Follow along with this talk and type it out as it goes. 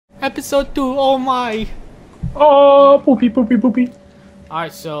Episode 2, oh my! Oh, poopy, poopy, poopy.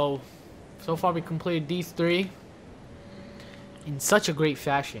 Alright, so far we completed these 3 in such a great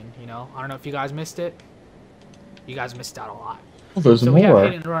fashion, you know? I don't know if you guys missed it. You guys missed out a lot. Oh, there's so more. We have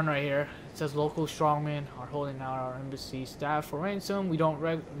hit and run right here. It says local strongmen are holding out our embassy staff for ransom. We don't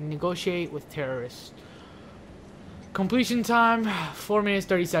negotiate with terrorists. Completion time, 4 minutes,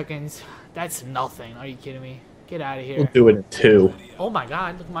 30 seconds. That's nothing. Are you kidding me? Get out of here. We'll do it in 2. Oh my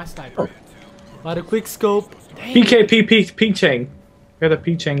god, look at my sniper. By the quick scope. Dang. PK, P-Chain. Got the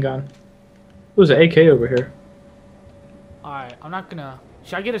P-Chain gun. There's an AK over here. Alright, I'm not gonna...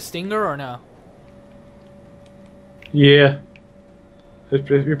 Should I get a stinger or no? Yeah.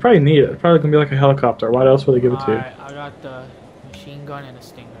 You probably need it. It's probably gonna be like a helicopter. Why else would they give it to you? Alright, I got the machine gun and a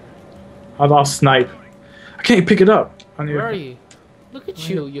stinger. I'll snipe. I can't pick it up. Where are you? Look at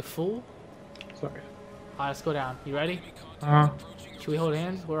you, you fool. Sorry. Alright, let's go down. You ready? Should we hold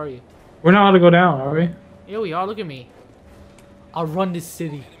hands? Where are you? We're not allowed to go down, are we? Yeah, we are. Look at me. I'll run this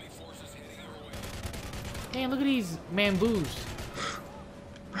city. Damn, look at these mamboos.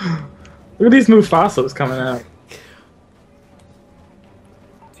 Look at these Mufasos coming out.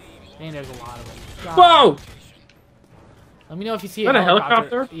 Dang, there's a lot of them. God. Whoa! Let me know if you see Is that a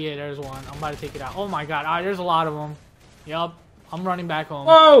helicopter? Yeah, there's one. I'm about to take it out. Oh my god. Alright, there's a lot of them. Yup. I'm running back home.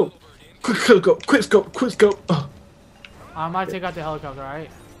 Whoa! Quick go, quick scope, quick scope. I'm about to take out the helicopter, alright?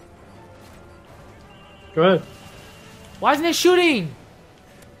 Go ahead. Why isn't it shooting?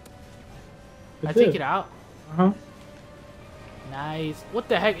 I take it out. Uh-huh. Nice. What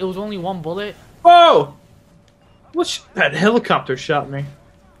the heck? It was only 1 bullet? Whoa! That helicopter shot me.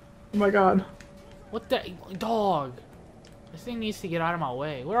 Oh my god. What the... Dog. This thing needs to get out of my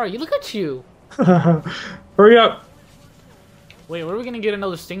way. Where are you? Look at you. Hurry up. Wait, where are we gonna get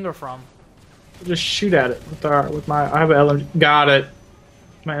another stinger from? Just shoot at it with my... I have an LMG. Got it.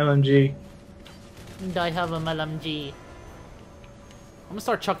 My LMG. I have a LMG. I'm gonna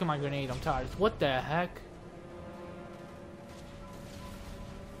start chucking my grenade. I'm tired. What the heck?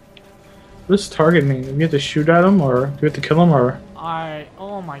 What does target mean? Do we have to shoot at him, or do we have to kill him, or... Alright.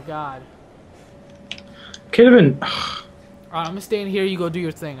 Oh my god. Could have been... Alright, I'm gonna stay in here. You go do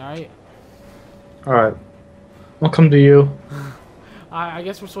your thing, alright? Alright. I'll come to you. I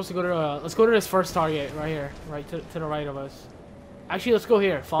guess we're supposed to go to... let's go to this first target right here. Right to the right of us. Actually, let's go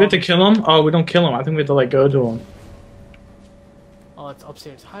here. We have to kill him? Oh, we don't kill him. I think we have to, like, go to him. Oh, it's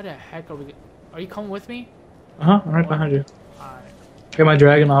upstairs. How the heck are we... Are you coming with me? Uh-huh. I'm right behind you. Alright. Get my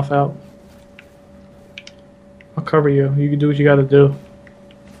dragon off out. I'll cover you. You can do what you gotta do.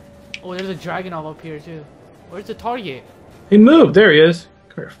 Oh, there's a dragon up here, too. Where's the target? He moved. There he is.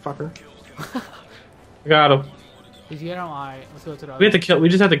 Come here, fucker. I got him. Did you get him? Alright, let's go to the other. We have to kill. We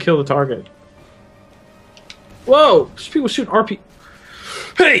just have to kill the target. Whoa! There's people shooting RP.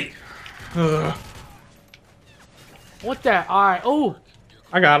 Hey! What the? Alright. Oh!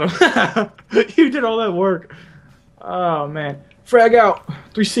 I got him. You did all that work. Oh man. Frag out.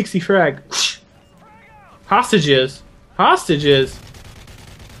 360 frag. Hostages. Hostages.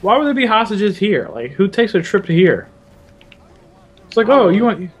 Why would there be hostages here? Like, who takes a trip to here? It's like, oh, you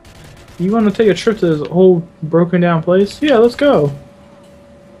want to take a trip to this whole broken down place? Yeah, let's go.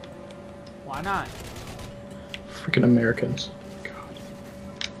 Why not? Freaking Americans. God.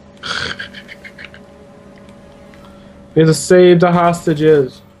 We have to save the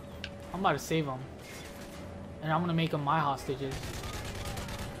hostages. I'm about to save them. And I'm gonna make them my hostages.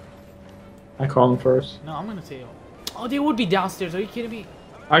 I call them first. No, I'm gonna save them. Oh, they would be downstairs. Are you kidding me?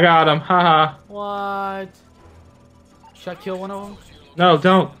 I got him. Haha. What? Should I kill one of them? No,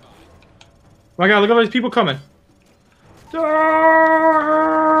 don't. Oh my god, look at all these people coming. Get to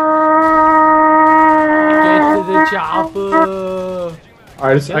the chopper.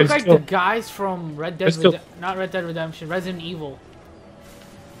 Alright, They look like the guys from Red Dead not Red Dead Redemption, Resident Evil.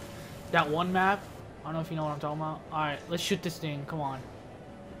 That one map. I don't know if you know what I'm talking about. Alright, let's shoot this thing. Come on.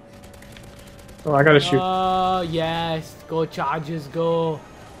 Oh, I gotta shoot. Oh, yes. Go Chargers, go.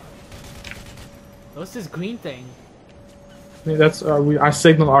 What's this green thing? I mean, that's I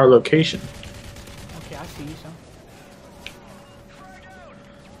signaled our location. Okay, I see you, son.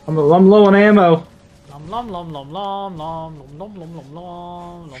 I'm low on ammo.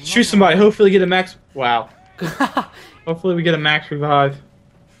 Shoot somebody. Hopefully get a max. Wow. Hopefully we get a max revive.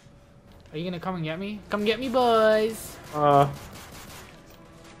 Are you gonna come and get me? Come get me, boys. Yeah.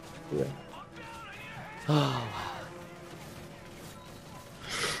 Oh.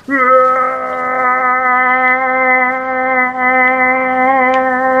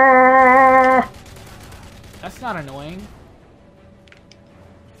 That's not annoying.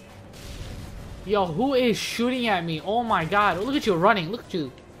 Yo, who is shooting at me? Oh my god. Look at you running. Look at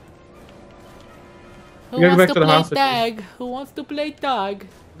you. Who We gotta go wants back to to the play hostages. tag? Who wants to play tag?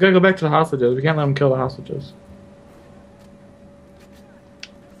 We gotta go back to the hostages. We can't let them kill the hostages.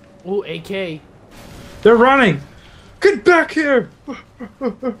 Ooh, AK. They're running! Get back here!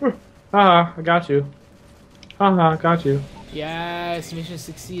 Haha, I got you. Haha, got you. Yes, mission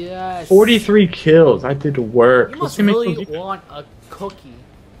success. 43 kills. I did work. You Let's must see how many really kills want a cookie.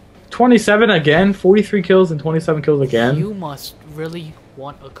 27 again? 43 kills and 27 kills again? You must really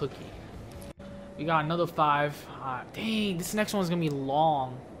want a cookie. We got another 5. Dang, this next one's gonna be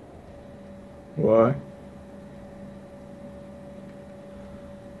long. Why?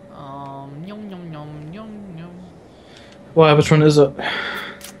 Yum yum yum yum yum. Why? Which one is it?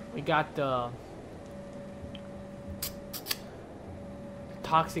 We got the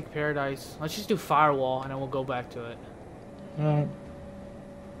Toxic Paradise. Let's just do Firewall and then we'll go back to it. Alright.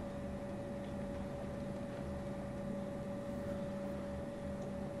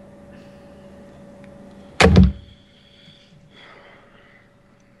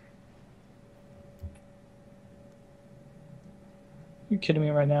 You kidding me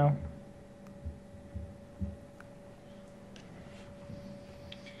right now?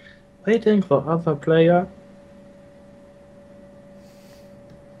 Waiting for other player.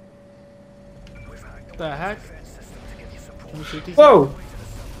 What the heck? Can we shoot these Whoa! guys?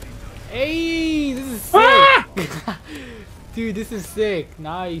 Hey, this is sick! Ah! Dude, this is sick.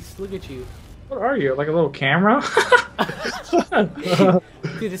 Nice. Look at you. What are you? Like a little camera?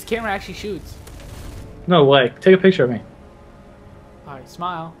 Dude, this camera actually shoots. No way. Take a picture of me. Alright,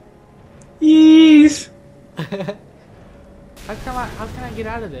 smile. Ease. How can I get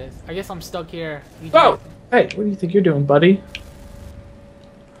out of this? I guess I'm stuck here. You Whoa! do- Hey, what do you think you're doing, buddy?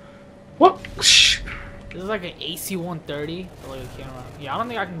 What? Shh. This is like an AC-130. Like a camera. Yeah, I don't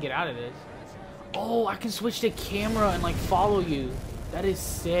think I can get out of this. Oh, I can switch the camera and like follow you. That is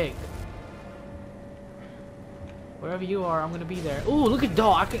sick. Wherever you are, I'm gonna be there. Ooh, look at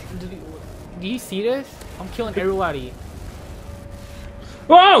Doll. Do you see this? I'm killing everybody.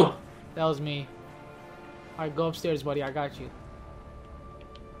 Whoa! That was me. Alright, go upstairs, buddy. I got you.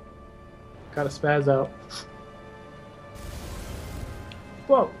 Gotta spaz out.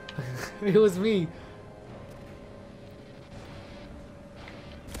 Whoa! It was me.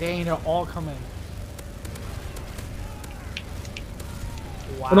 Dang, they're all coming.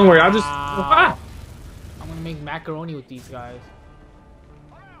 Wow. Oh, don't worry, I'll just. Ah! I'm gonna make macaroni with these guys.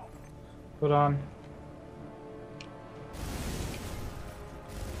 Hold on.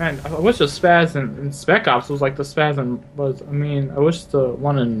 Man, I wish the spaz in Spec Ops was like the spaz in was. I mean, I wish the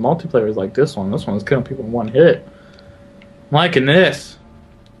one in multiplayer was like this one. This one was killing people in one hit. I'm liking this.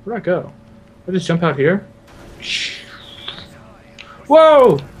 Where'd I go? Did I just jump out here?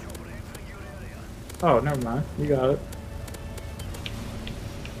 Whoa! Oh, never mind. You got it.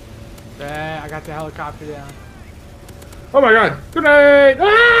 I got the helicopter down. Oh my god! Grenade!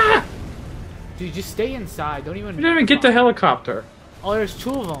 Ah! Dude, just stay inside. Don't even. We didn't even get the helicopter. Oh, there's 2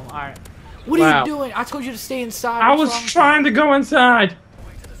 of them. All right. What Wow. are you doing? I told you to stay inside. I What's was wrong with you? trying to go inside.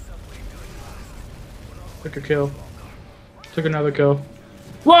 Took a kill. Took another kill.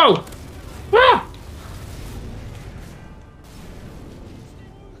 Whoa! Ah!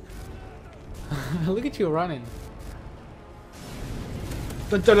 Look at you running.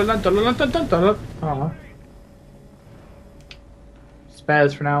 Aw.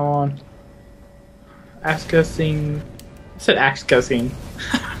 Spaz from now on. Accessing. I said accessing.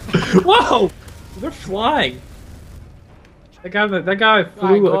 Whoa! They're flying. That guy flew. All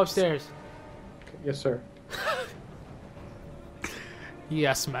right, go like- upstairs. Yes, sir.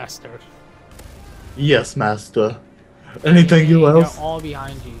 Yes, master. Yes, master. Anything you They're else? all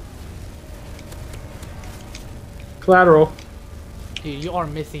behind you. Collateral. Dude, you are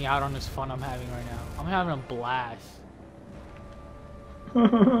missing out on this fun I'm having right now. I'm having a blast.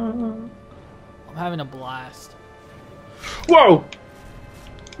 I'm having a blast. Whoa!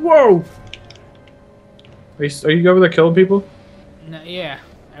 Whoa! Are you over there killing people? No, yeah,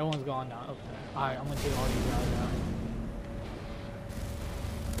 everyone's gone now. Okay. Alright, I'm gonna take all these guys out.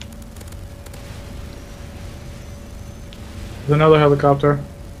 There's another helicopter.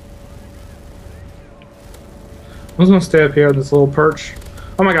 I'm just gonna stay up here on this little perch.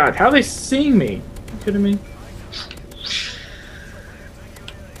 Oh my god, how are they seeing me? Are you kidding me?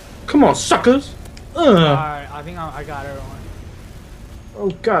 Come on, suckers! Alright, I think I got everyone. Oh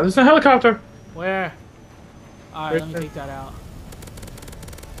god, there's a helicopter! Where? Alright, Right let me there. take that out.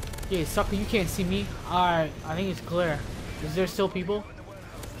 Yeah, sucker, you can't see me. Alright, I think it's clear. Is there still people?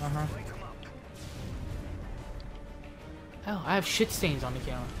 Uh-huh. Oh, I have shit stains on the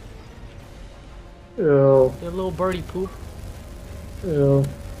camera. Ew. They're little birdie poop. Ew.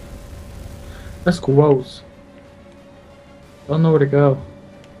 That's gross. Don't know where to go.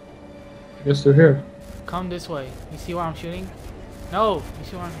 I guess they're here. Come this way. You see where I'm shooting? No. You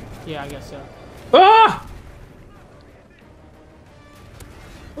see where I'm... Yeah, I guess so. Ah!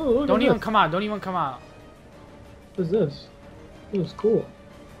 Oh, look Don't at even this. come out. Don't even come out. What is this? This is cool.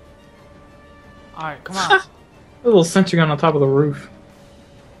 Alright, come out. A little sentry gun on top of the roof.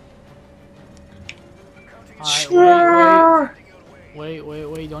 Alright,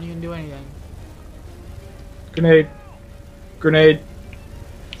 wait. Don't even do anything. Grenade. Grenade.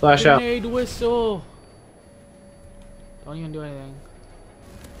 Flash out. Grenade whistle. Don't even do anything.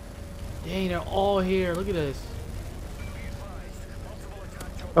 Dang, they're all here. Look at this.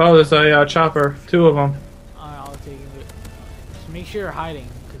 Oh, there's a chopper. 2 of them. Alright, I'll take it. Just make sure you're hiding,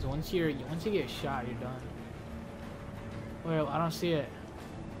 because once you get shot, you're done. Wait, I don't see it.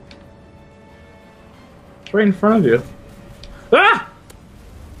 It's right in front of you. Ah!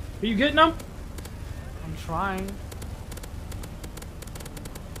 Are you getting them? I'm trying.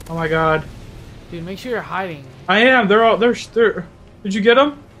 Oh my god. Dude, make sure you're hiding. I am. They're all. They're. Did you get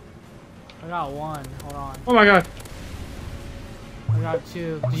them? I got 1. Hold on. Oh my god. I got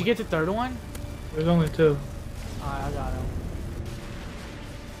 2. Did you get the 3rd one? There's only 2. Alright, I got him.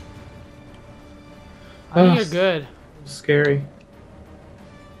 I think you're good. Scary.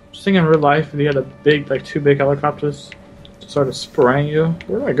 Just thinking in real life, if you had a big, like 2 big helicopters, just started spraying you.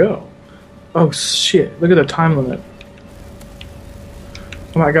 Where do I go? Oh shit! Look at the time limit.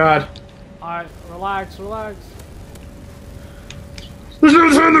 Oh my god. Alright, relax. There's no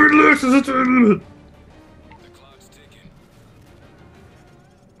time to relax. There's no time to relax.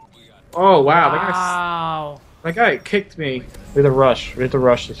 Oh wow! Wow. That guy kicked me. We have to rush. We have to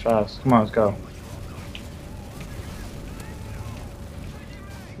rush this fast. Come on, let's go.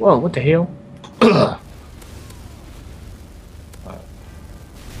 Whoa! What the hell?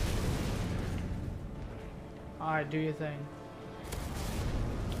 Alright, do your thing.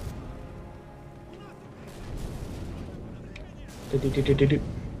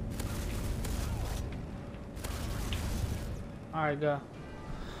 Alright, go.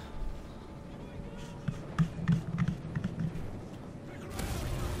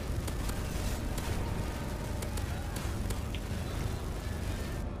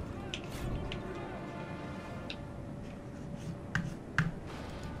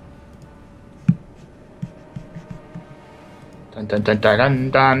 Dun dun dun dun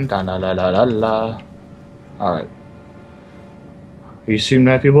dun dun dun la la la la. Alright. Are you shooting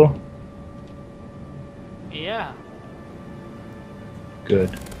at people? Yeah.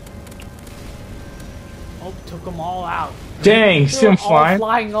 Good. Oh, took them all out. Dang, see They're them all flying?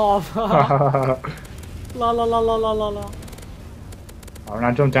 flying off. La la la la la la la. Oh, when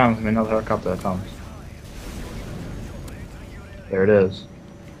I jump down, there's another helicopter that comes. There it is.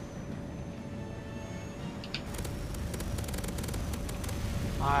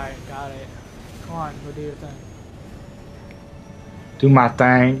 Alright, got it. Come on, go do your thing. Do my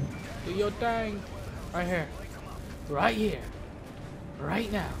thing. Do your thing. Right here. Right here.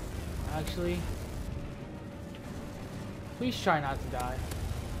 Right now. Actually, please try not to die.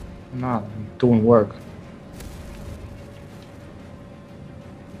 I'm not. I'm doing work.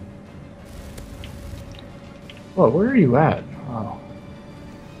 Whoa, where are you at? Oh,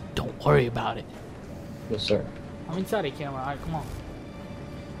 Don't worry about it. yes, sir. I'm inside a camera. Alright, come on.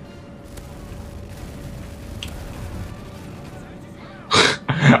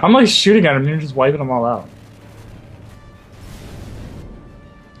 I'm like shooting at him and you're just wiping them all out.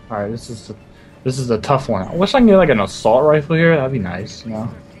 Alright, this is a tough one. I wish I can get like an assault rifle here. That'd be nice, you know.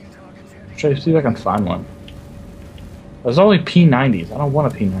 Try to see if I can find one. There's only P90s. I don't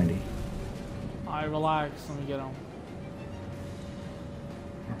want a P90. Alright, relax. Let me get them.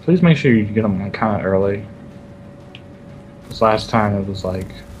 Please make sure you get them like kind of early. This last time it was like.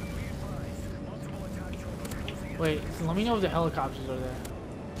 Wait, so let me know if the helicopters are there.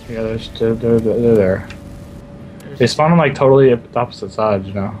 Yeah, they're there. They spawn on like totally opposite sides,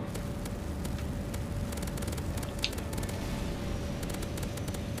 you know.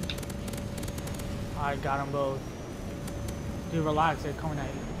 I got them both. Dude, relax. They're coming at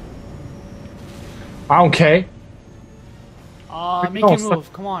you. I don't care. Make your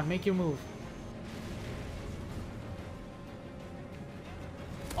move. Come on, make your move.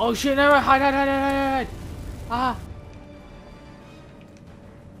 Oh shit! Never hide. Ah.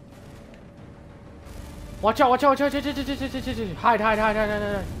 Watch out. Hide.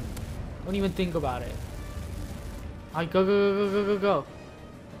 Don't even think about it. Alright, go.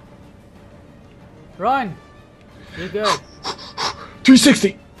 Run. You're good.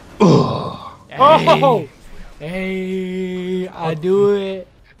 360. Ugh. Hey. Oh! Hey, I do it.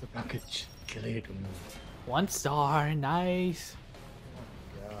 The package. Click. 1 star, nice.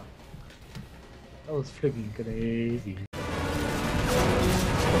 Yeah. That was freaking crazy.